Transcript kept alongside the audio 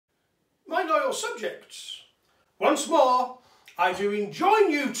my loyal subjects, once more I do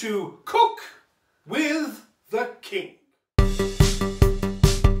enjoin you to cook with the King.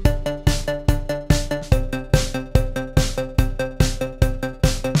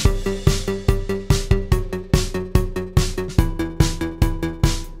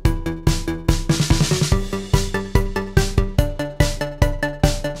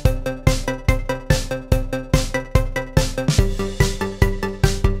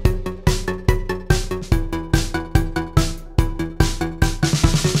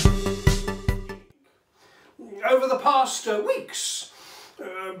 Over the past weeks,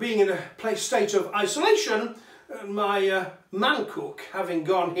 being in a state of isolation, my man cook having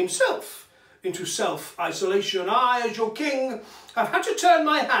gone himself into self-isolation, I, as your king, have had to turn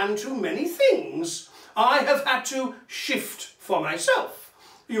my hand to many things. I have had to shift for myself.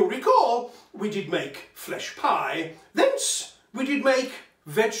 You'll recall we did make flesh pie, thence we did make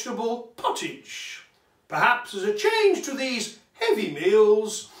vegetable pottage. Perhaps as a change to these heavy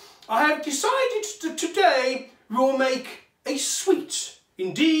meals, I have decided that today we will make a sweet.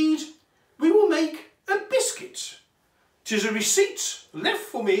 Indeed, we will make a biscuit. 'Tis a receipt left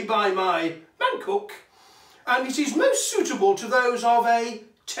for me by my man cook, and it is most suitable to those of a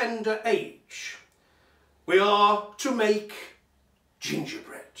tender age. We are to make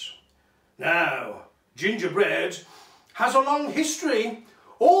gingerbread. Now, gingerbread has a long history,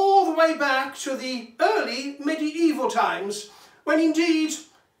 all the way back to the early medieval times, when indeed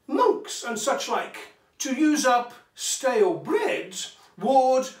monks and such like, to use up stale bread,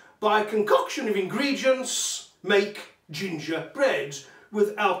 would, by concoction of ingredients, make gingerbread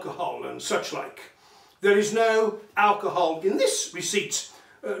with alcohol and such like. There is no alcohol in this receipt,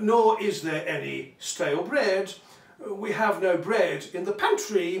 nor is there any stale bread. We have no bread in the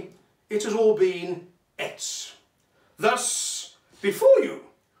pantry. It has all been ate. Thus, before you,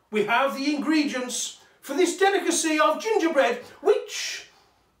 we have the ingredients for this delicacy of gingerbread, which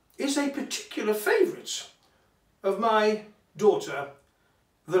is a particular favourite of my daughter,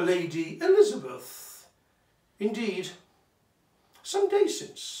 the Lady Elizabeth. Indeed, some days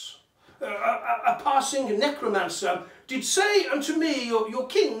since, a passing necromancer did say unto me, your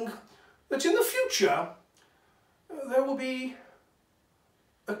king, that in the future there will be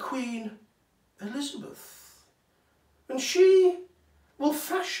a Queen Elizabeth, and she will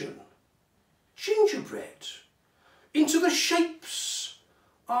fashion gingerbread into the shapes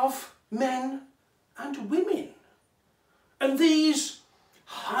of men and women. And these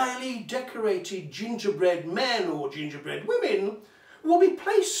highly decorated gingerbread men or gingerbread women will be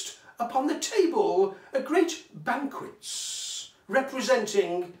placed upon the table at great banquets,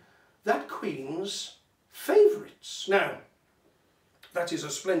 representing that Queen's favourites. Now, that is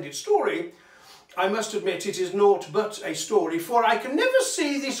a splendid story. I must admit it is naught but a story, for I can never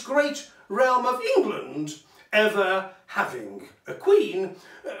see this great realm of England ever having a queen.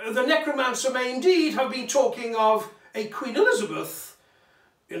 The necromancer may indeed have been talking of a Queen Elizabeth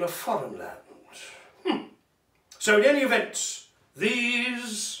in a foreign land. So in any event,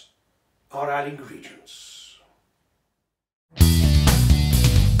 these are our ingredients.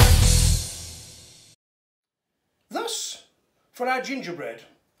 Thus, for our gingerbread,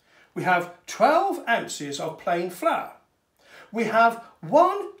 we have 12 ounces of plain flour. We have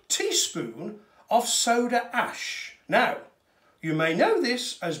 1 teaspoon of soda ash. Now, you may know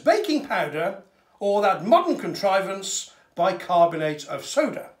this as baking powder or that modern contrivance bicarbonate of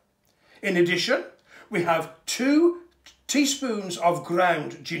soda. In addition, we have 2 teaspoons of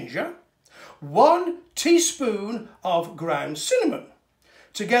ground ginger, 1 teaspoon of ground cinnamon,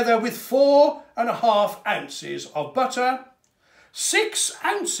 together with 4.5 ounces of butter, 6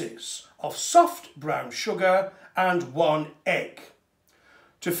 ounces of soft brown sugar and 1 egg.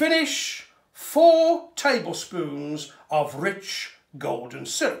 To finish, 4 tablespoons of rich golden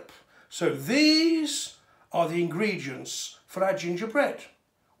syrup. So these are the ingredients for our gingerbread,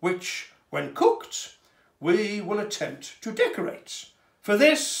 which, when cooked, we will attempt to decorate. For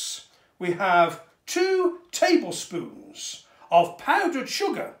this, we have 2 tablespoons of powdered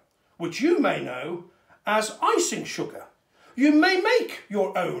sugar, which you may know as icing sugar. You may make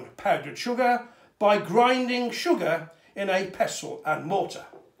your own powdered sugar by grinding sugar in a pestle and mortar.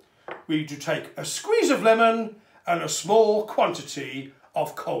 We do take a squeeze of lemon and a small quantity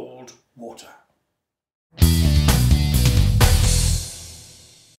of cold water.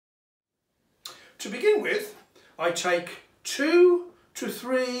 To begin with, I take 2 to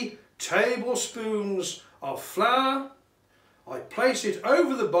 3 tablespoons of flour. I place it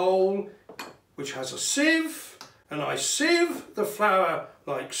over the bowl, which has a sieve, and I sieve the flour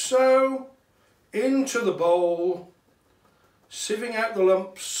like so into the bowl, sieving out the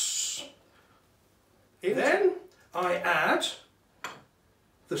lumps. Then I add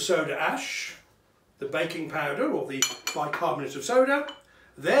the soda ash, the baking powder or the bicarbonate of soda.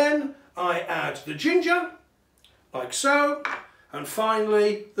 Then I add the ginger, like so, and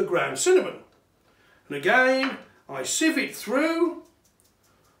finally the ground cinnamon. And again, I sieve it through,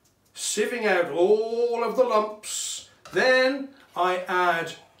 sieving out all of the lumps. Then I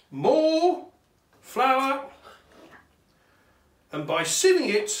add more flour, and by sieving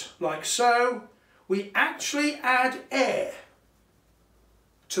it like so, we actually add air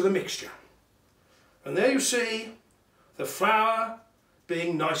to the mixture. And there you see the flour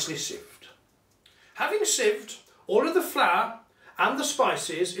being nicely sieved. Having sieved all of the flour and the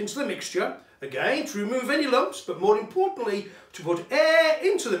spices into the mixture, again to remove any lumps, but more importantly to put air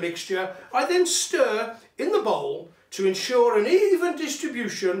into the mixture, I then stir in the bowl to ensure an even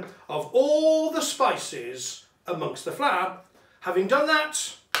distribution of all the spices amongst the flour. Having done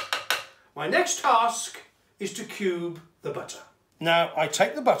that, my next task is to cube the butter. Now I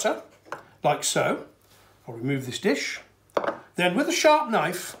take the butter, like so. I'll remove this dish. Then with a sharp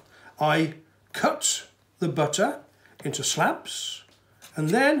knife, I cut the butter into slabs. And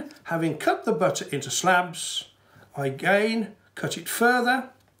then, having cut the butter into slabs, I again cut it further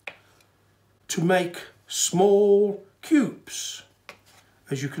to make small cubes,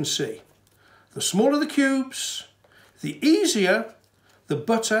 as you can see. The smaller the cubes, the easier the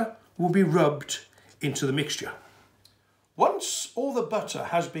butter will be rubbed into the mixture. Once all the butter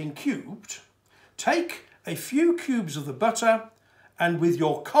has been cubed, take a few cubes of the butter and with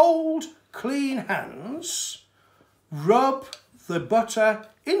your cold, clean hands, rub the butter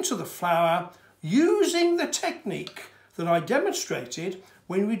into the flour using the technique that I demonstrated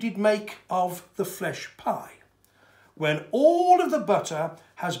when we did make of the flesh pie. When all of the butter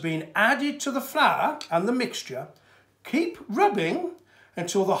has been added to the flour and the mixture, keep rubbing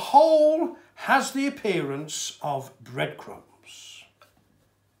until the whole has the appearance of breadcrumbs.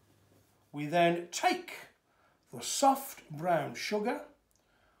 We then take the soft brown sugar,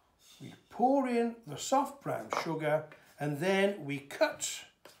 we pour in the soft brown sugar, and then we cut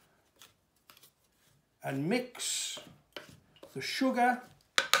and mix the sugar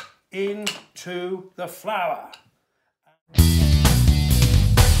into the flour.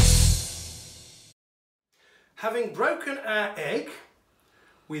 Having broken our egg,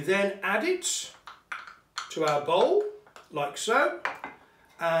 we then add it to our bowl, like so,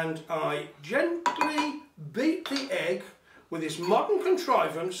 and I gently beat the egg with this modern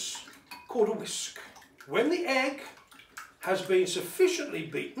contrivance called a whisk. When the egg has been sufficiently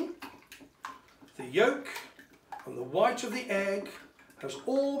beaten, the yolk and the white of the egg has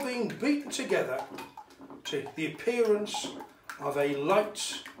all been beaten together to the appearance of a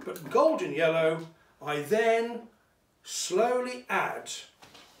light but golden yellow, I then slowly add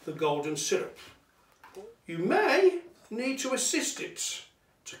the golden syrup. You may need to assist it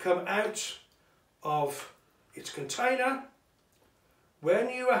to come out of its container. When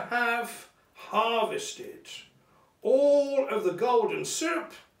you have harvested all of the golden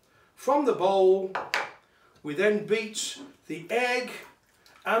syrup from the bowl, we then beat the egg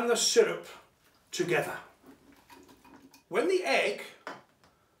and the syrup together. When the egg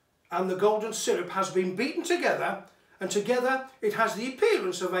and the golden syrup has been beaten together, and together it has the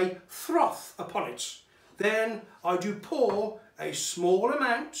appearance of a froth upon it, then I do pour a small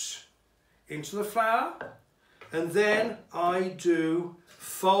amount into the flour, and then I do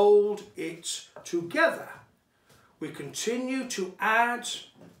fold it together. We continue to add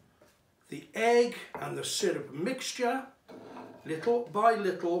the egg and the syrup mixture, little by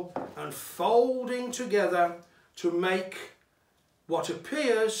little, and folding together to make what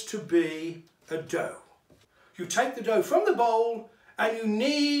appears to be a dough. You take the dough from the bowl and you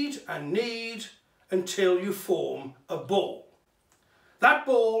knead and knead until you form a ball. That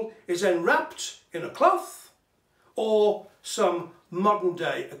ball is then wrapped in a cloth or some modern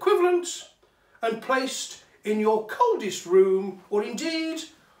day equivalent and placed in your coldest room, or indeed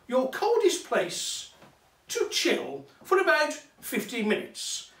your coldest place, to chill for about 15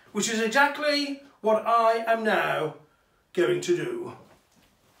 minutes, which is exactly what I am now going to do.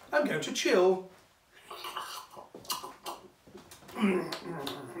 I'm going to chill.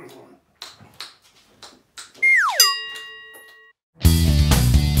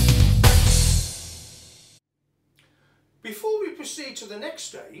 Before we proceed to the next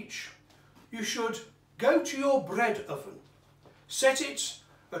stage, you should go to your bread oven. Set it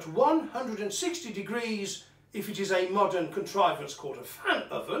at 160 degrees if it is a modern contrivance called a fan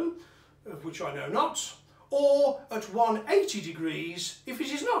oven, of which I know not, or at 180 degrees if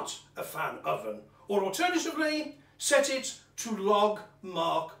it is not a fan oven, or alternatively set it to log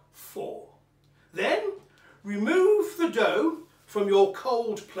mark 4. Then remove the dough from your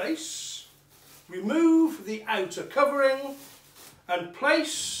cold place, remove the outer covering and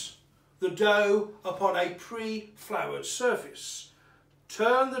place the dough upon a pre-floured surface.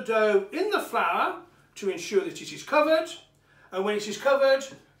 Turn the dough in the flour to ensure that it is covered, and when it is covered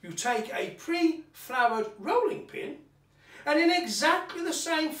you take a pre-floured rolling pin and in exactly the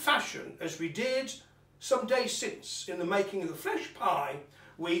same fashion as we did some days since in the making of the flesh pie,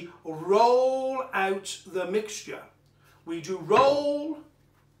 we roll out the mixture. We do roll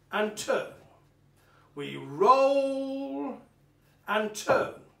and turn. We roll and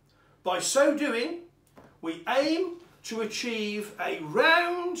turn. By so doing, we aim to achieve a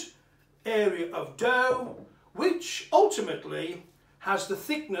round area of dough which ultimately has the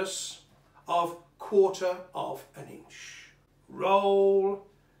thickness of 1/4 of an inch. Roll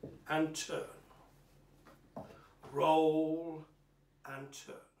and turn. Roll and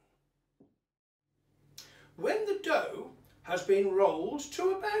turn. When the dough has been rolled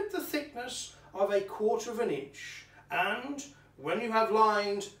to about the thickness of a 1/4 of an inch, and when you have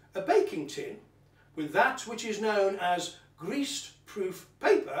lined a baking tin with that which is known as greased proof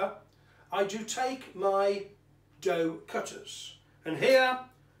paper, I do take my dough cutters. And here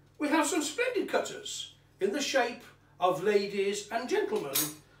we have some splendid cutters in the shape of ladies and gentlemen.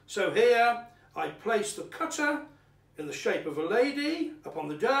 So here I place the cutter in the shape of a lady upon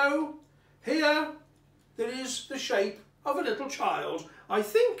the dough. Here there is the shape of a little child. I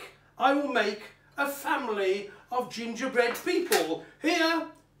think I will make a family of gingerbread people. Here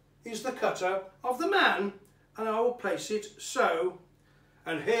is the cutter of the man, and I will place it so.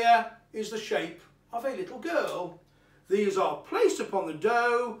 And here is the shape of a little girl. These are placed upon the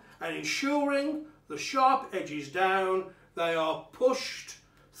dough, and ensuring the sharp edges down, they are pushed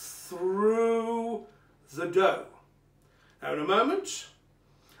through the dough. Now in a moment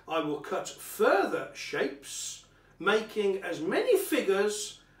I will cut further shapes, making as many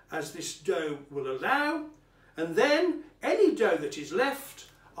figures as this dough will allow, and then any dough that is left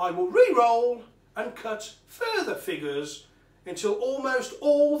I will re-roll and cut further figures until almost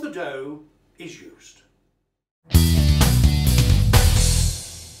all the dough is used.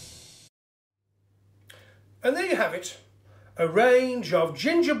 And there you have it, a range of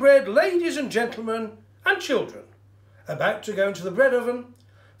gingerbread ladies and gentlemen and children about to go into the bread oven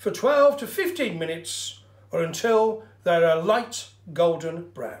for 12 to 15 minutes or until they're a light golden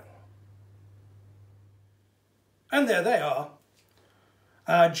brown. And there they are,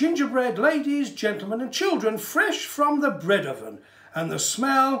 our gingerbread ladies, gentlemen and children fresh from the bread oven, and the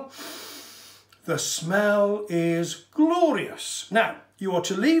smell is glorious. Now you are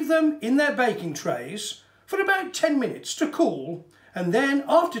to leave them in their baking trays for about 10 minutes to cool, and then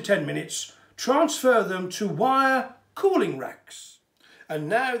after 10 minutes transfer them to wire cooling racks. And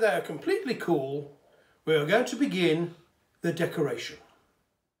now they are completely cool, we are going to begin the decoration.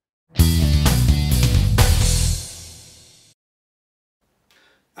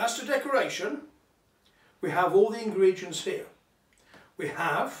 As to decoration, we have all the ingredients here. We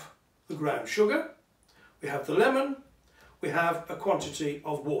have the ground sugar, we have the lemon, we have a quantity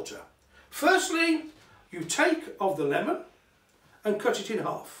of water. Firstly, you take of the lemon and cut it in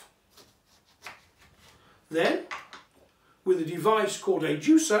half. Then, with a device called a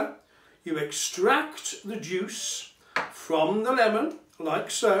juicer, you extract the juice from the lemon,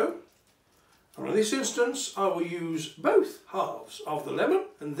 like so. And in this instance, I will use both halves of the lemon,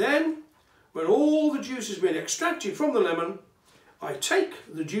 and then, when all the juice has been extracted from the lemon, I take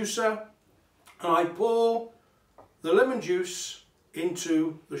the juicer and I pour the lemon juice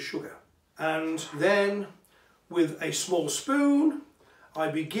into the sugar. And then with a small spoon I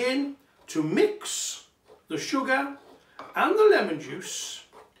begin to mix the sugar and the lemon juice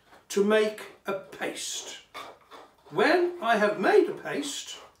to make a paste. When I have made a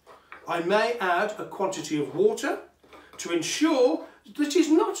paste, I may add a quantity of water to ensure that it is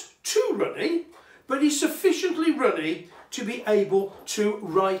not too runny, but is sufficiently runny to be able to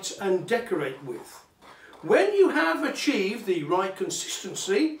write and decorate with. When you have achieved the right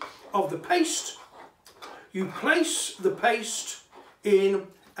consistency of the paste, you place the paste in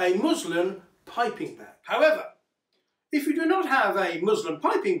a muslin piping bag. However, if you do not have a muslin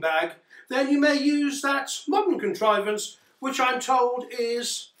piping bag, then you may use that modern contrivance which I'm told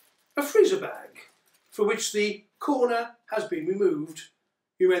is a freezer bag, for which the corner has been removed.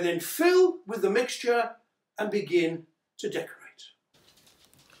 You may then fill with the mixture and begin to decorate.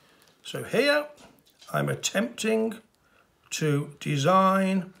 So here I'm attempting to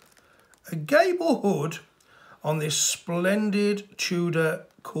design a gable hood on this splendid Tudor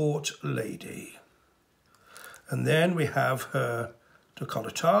court lady. And then we have her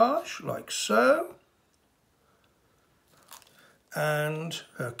decolletage, like so. and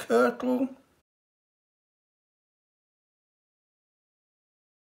her kirtle.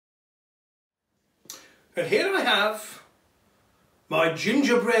 And here I have my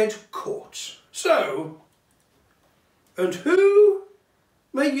gingerbread court. So, and who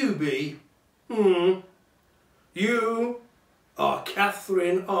may you be? You are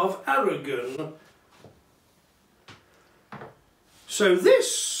Katherine of Aragon. So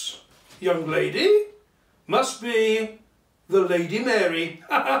this young lady must be the Lady Mary.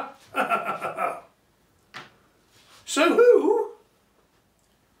 So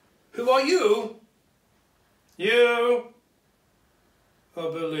who are you? You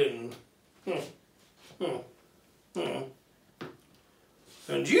are Boleyn.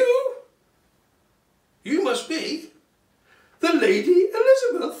 And you must be the Lady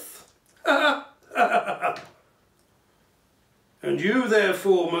Elizabeth. And you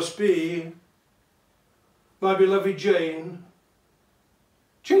therefore must be my beloved Jane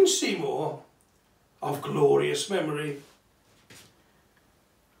Seymour of glorious memory.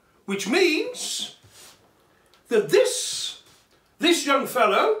 Which means that this young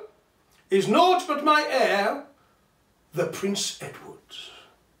fellow is naught but my heir, the Prince Edward.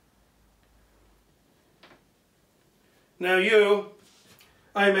 Now you,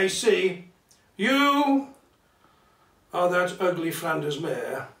 I may see, you are that ugly Flanders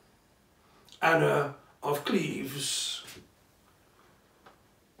mare, Anna of Cleves.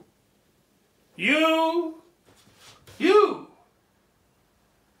 You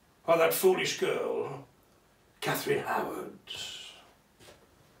are that foolish girl, Catherine Howard.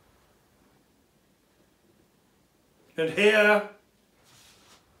 And here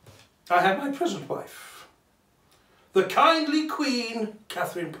I have my present wife, the kindly Queen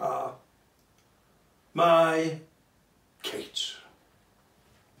Catherine Parr, my Kate.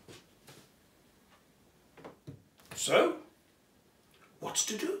 So, what's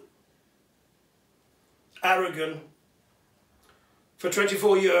to do? Aragon. For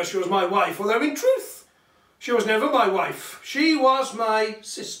 24 years she was my wife, although in truth she was never my wife. She was my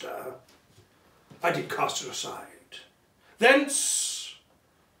sister. I did cast her aside. Thence,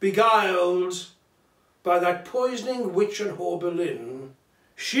 beguiled by that poisoning witch and whore Boleyn,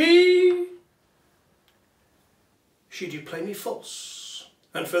 she did play me false,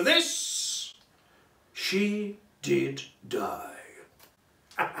 and for this she did die.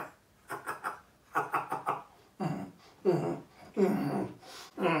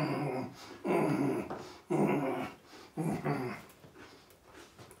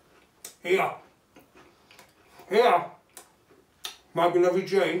 Here, my beloved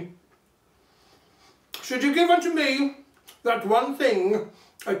Jane, should you give unto me that one thing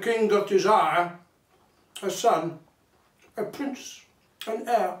a king doth desire, a son, a prince, an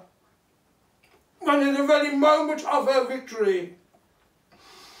heir, and in the very moment of her victory,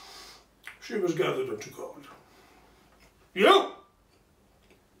 she was gathered unto God. You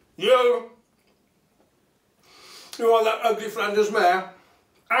are that ugly Flanders mare,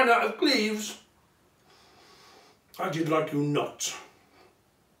 Anna of Cleves. I did like you not.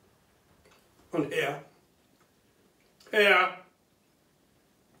 And here,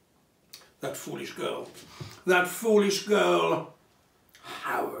 that foolish girl,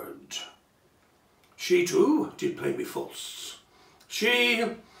 Howard. She too did play me false. She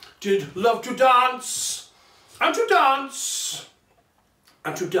did love to dance, and to dance,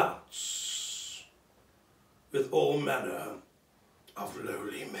 and to dance with all manner of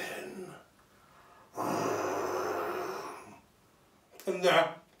lowly men. And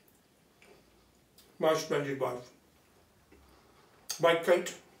there, my splendid wife, my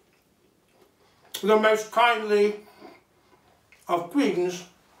Kate, the most kindly of queens.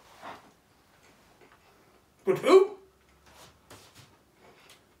 But who?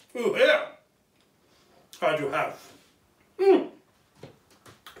 Who here? I do have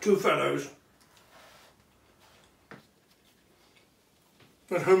two fellows.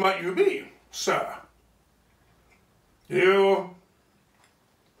 And who might you be, sir? You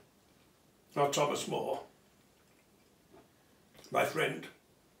are Thomas More, my friend,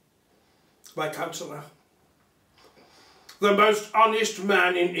 my counsellor, the most honest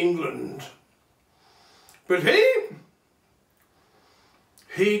man in England. But he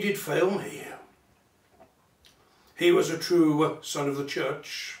did fail me. He was a true son of the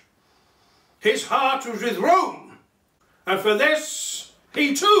church. His heart was with Rome, and for this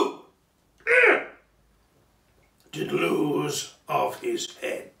he too did lose of his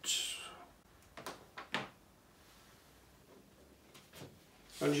head.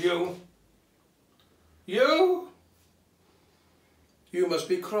 And you must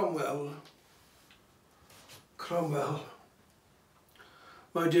be Cromwell. Cromwell,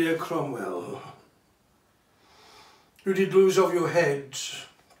 my dear Cromwell, you did lose of your head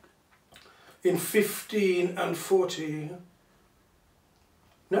in 1540.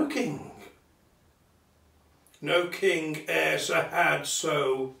 No king e'er had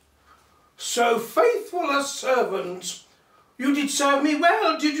so faithful a servant. You did serve me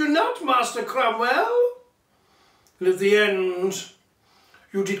well, did you not, Master Cromwell? And at the end,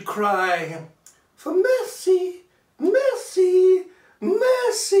 you did cry for mercy, mercy,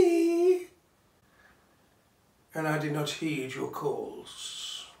 mercy. And I did not heed your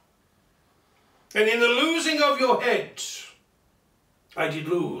calls. And in the losing of your head, I did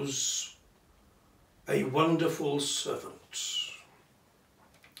lose a wonderful servant.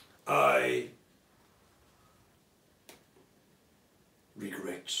 I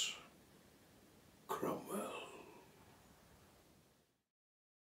regret Cromwell.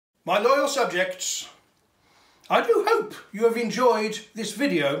 My loyal subjects, I do hope you have enjoyed this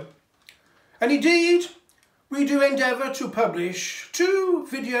video, and indeed we do endeavour to publish 2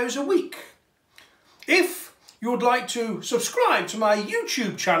 videos a week. If you would like to subscribe to my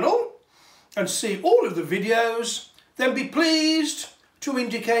YouTube channel and see all of the videos, then be pleased to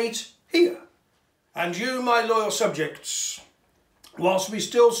indicate here. And you, my loyal subjects, whilst we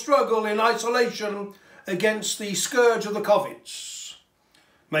still struggle in isolation against the scourge of the COVIDs,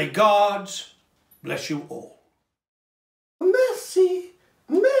 may God bless you all. Mercy,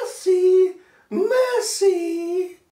 mercy, mercy.